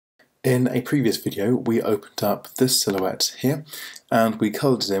In a previous video, we opened up this silhouette here and we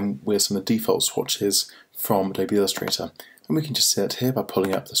coloured it in with some of the default swatches from Adobe Illustrator. And we can just see it here by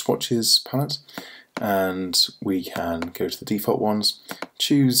pulling up the swatches palette, and we can go to the default ones,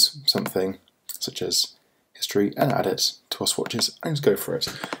 choose something such as history and add it to our swatches and just go for it.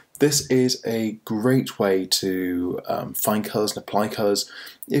 This is a great way to find colours and apply colours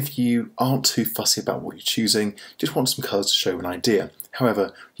if you aren't too fussy about what you're choosing, just want some colours to show an idea.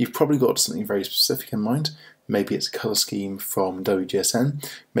 However, you've probably got something very specific in mind. Maybe it's a colour scheme from Adobe GSN,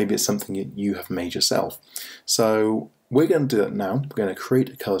 maybe it's something that you have made yourself. So we're going to do that now. We're going to create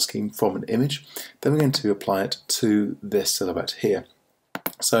a colour scheme from an image, then we're going to apply it to this silhouette here.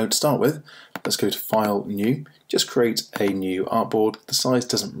 So to start with, let's go to File, New, just create a new artboard. The size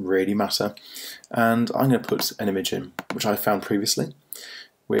doesn't really matter, and I'm going to put an image in, which I found previously,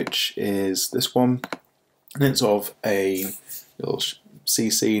 which is this one, and it's of a little sea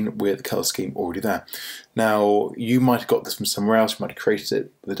scene with the colour scheme already there. Now, you might have got this from somewhere else, you might have created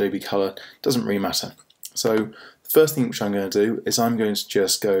it with Adobe Colour, doesn't really matter. So the first thing which I'm going to do is I'm going to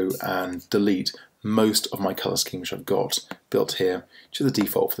just go and delete most of my colour scheme which I've got built here to the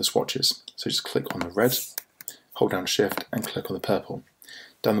default for the swatches. So just click on the red, hold down Shift and click on the purple.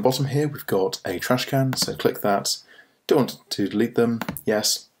 Down the bottom here we've got a trash can, so click that. Don't want to delete them,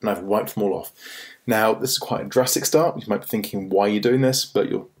 yes, and I've wiped them all off. Now this is quite a drastic start, you might be thinking why you're doing this, but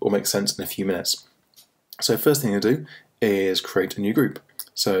it'll all make sense in a few minutes. So first thing I'm going to do is create a new group.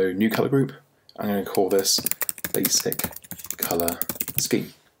 So new colour group, I'm going to call this Basic Colour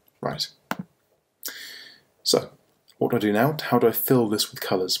Scheme. Right. So, what do I do now? How do I fill this with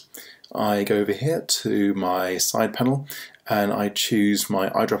colours? I go over here to my side panel and I choose my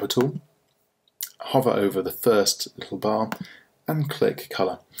eyedropper tool, hover over the first little bar and click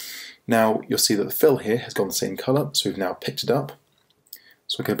colour. Now you'll see that the fill here has gone the same colour, so we've now picked it up.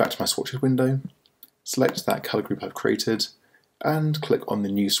 So I go back to my swatches window, select that colour group I've created and click on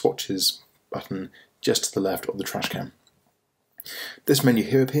the new swatches button just to the left of the trash can. This menu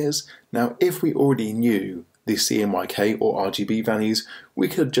here appears. Now if we already knew the CMYK or RGB values, we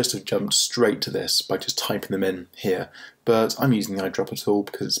could just have jumped straight to this by just typing them in here, but I'm using the eyedropper tool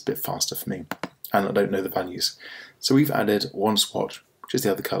because it's a bit faster for me and I don't know the values. So we've added one swatch, which is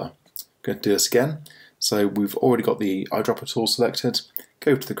the other colour. I'm going to do this again. So we've already got the eyedropper tool selected,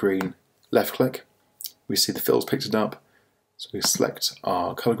 go to the green, left click, we see the fills picked it up, so we select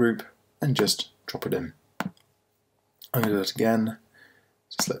our colour group and just drop it in. I'm going to do that again,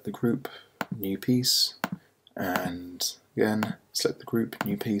 select the group, new piece, and again select the group,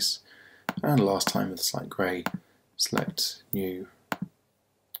 new piece, and last time with a slight grey, select new,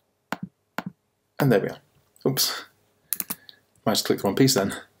 and there we are. Oops, might just click the wrong piece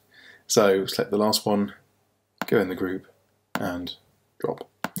then. So select the last one, go in the group, and drop.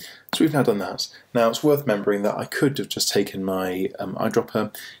 So we've now done that. Now it's worth remembering that I could have just taken my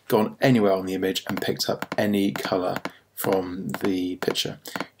eyedropper, gone anywhere on the image and picked up any colour from the picture.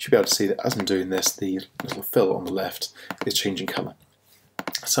 You should be able to see that as I'm doing this, the little fill on the left is changing colour.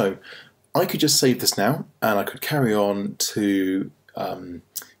 So I could just save this now and I could carry on to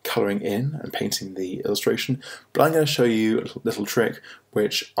colouring in and painting the illustration, but I'm going to show you a little trick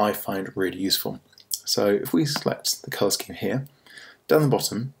which I find really useful. So if we select the colour scheme here, down the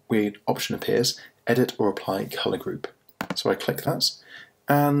bottom the option appears, edit or apply colour group. So I click that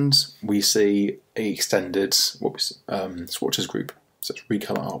and we see a extended swatches group, so it's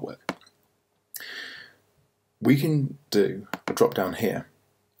recolor artwork. We can do a drop down here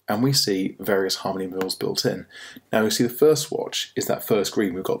and we see various harmony mills built in. Now we see the first swatch is that first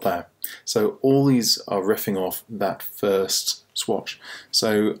green we've got there. So all these are riffing off that first swatch.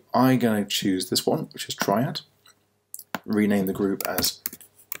 So I'm going to choose this one, which is Triad, rename the group as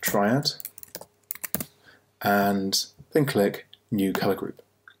Triad, and then click New Colour Group.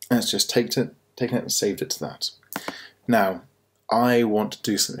 And it's just taken it and saved it to that. Now I want to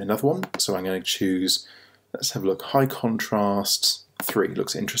do another one, so I'm going to choose, let's have a look, High Contrast 3,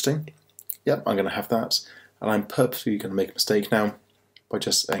 looks interesting. Yep, I'm going to have that, and I'm purposely going to make a mistake now by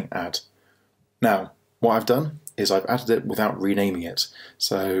just saying Add. Now what I've done is I've added it without renaming it,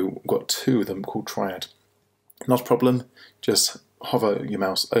 so we've got two of them called Triad. Not a problem, just hover your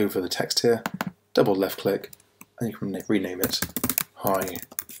mouse over the text here, double left click, and you can rename it High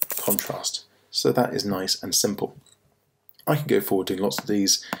Contrast. So that is nice and simple. I can go forward doing lots of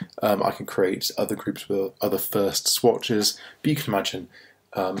these. I can create other groups with other first swatches, but you can imagine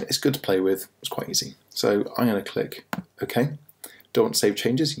it's good to play with, it's quite easy. So I'm going to click OK, Do I want to save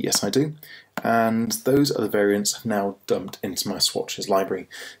changes? Yes, I do. And those other variants have now dumped into my swatches library.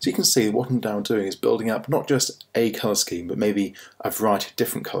 So you can see what I'm now doing is building up not just a colour scheme, but maybe a variety of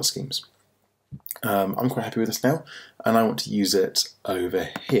different colour schemes. I'm quite happy with this now, and I want to use it over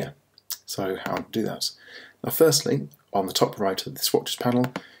here. So how to do that? Now firstly, on the top right of the swatches panel,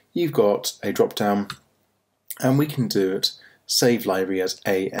 you've got a drop down, and we can do it save library as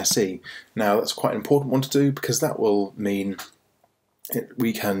ASE. Now that's quite an important one to do because that will mean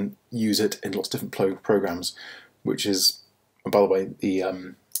we can use it in lots of different programs, which is, by the way,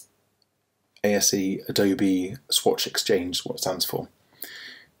 the ASE Adobe Swatch Exchange, what it stands for.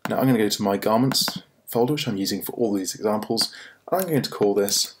 Now I'm going to go to my Garments folder, which I'm using for all these examples, and I'm going to call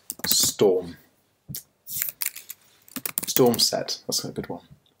this Storm. Storm Set, that's a good one.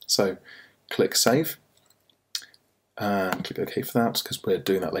 So click Save, and click OK for that, because we're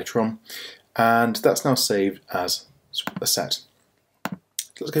doing that later on. And that's now saved as a set.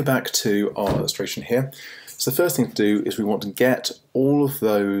 Let's go back to our illustration here. So the first thing to do is we want to get all of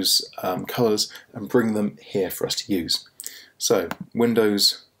those colours and bring them here for us to use. So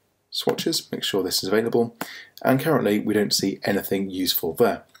Windows, Swatches, make sure this is available, and currently we don't see anything useful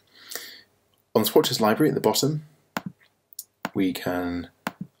there. On the Swatches library at the bottom, we can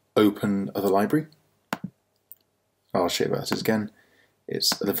open other library. I'll show you what that is again.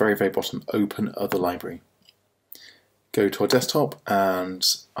 It's at the very, very bottom, open other library. Go to our desktop and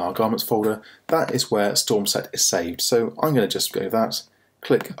our Garments folder. That is where Storm Set is saved. So I'm going to just go that,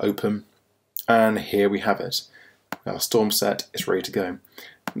 click Open, and here we have it. Our Storm Set is ready to go.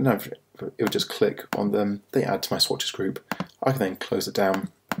 Now it will just click on them, they add to my swatches group. I can then close it down,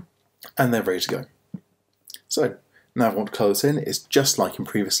 and they're ready to go. So now if I want to colour this in, it's just like in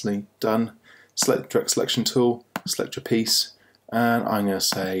previously done. Select the Direct Selection tool, select your piece, and I'm going to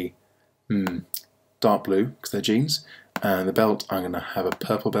say dark blue, because they're jeans. And the belt, I'm going to have a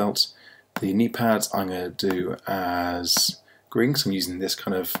purple belt. The knee pads, I'm going to do as green, so I'm using this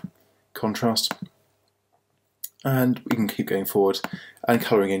kind of contrast. And we can keep going forward and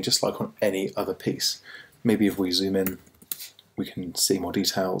colouring in just like on any other piece. Maybe if we zoom in, we can see more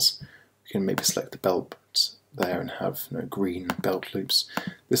details. We can maybe select the belt there and have green belt loops.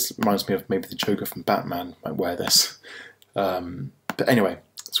 This reminds me of maybe the Joker from Batman might wear this. But anyway,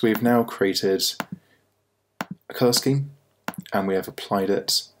 so we've now created a colour scheme, and we have applied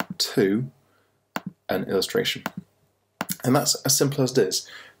it to an illustration. And that's as simple as it is.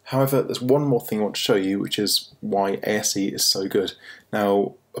 However, there's one more thing I want to show you, which is why ASE is so good.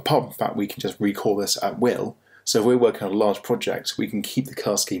 Now, apart from the fact we can just recall this at will, so if we're working on a large project, we can keep the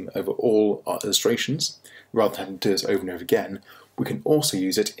colour scheme over all our illustrations, rather than having to do this over and over again. We can also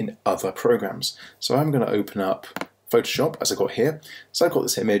use it in other programs. So I'm going to open up Photoshop, as I've got here. So I've got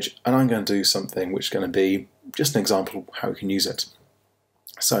this image, and I'm going to do something which is going to be just an example of how we can use it.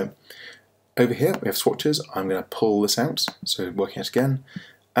 So over here we have swatches. I'm going to pull this out, so working it again,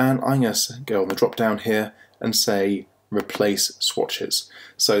 and I'm going to go on the drop down here and say replace swatches.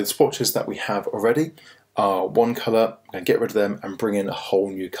 So the swatches that we have already are one colour. I'm going to get rid of them and bring in a whole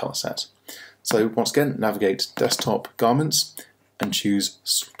new colour set. So once again, navigate Desktop, Garments, and choose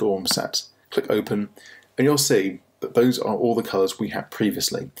Storm Set. Click Open, and you'll see that those are all the colours we had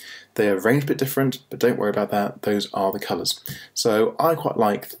previously. They are arranged a bit different, but don't worry about that, those are the colours. So I quite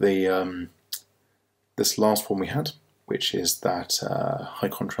like the this last one we had, which is that high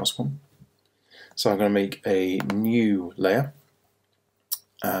contrast one. So I'm going to make a new layer,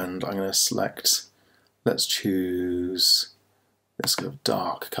 and I'm going to select, let's choose this kind of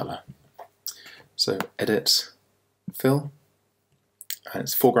dark colour. So Edit, Fill, and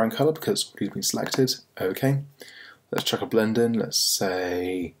it's foreground colour because it's already been selected. OK. Let's chuck a blend in, let's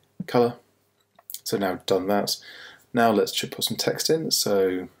say colour. So now I've done that. Now let's put some text in,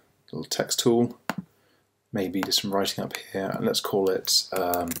 so little text tool, maybe do some writing up here, and let's call it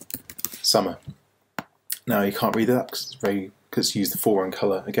summer. Now you can't read that because it's used the foreground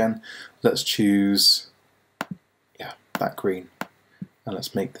colour again. Let's choose that green, and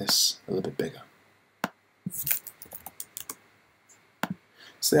let's make this a little bit bigger.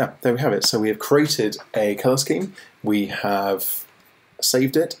 So yeah, there we have it. So we have created a colour scheme. We have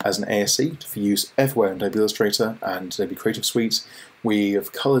saved it as an ASE for use everywhere in Adobe Illustrator and Adobe Creative Suite. We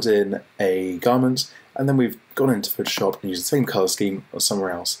have coloured in a garment, and then we've gone into Photoshop and used the same colour scheme somewhere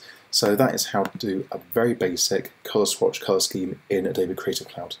else. So that is how to do a very basic colour swatch colour scheme in Adobe Creative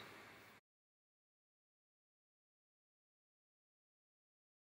Cloud.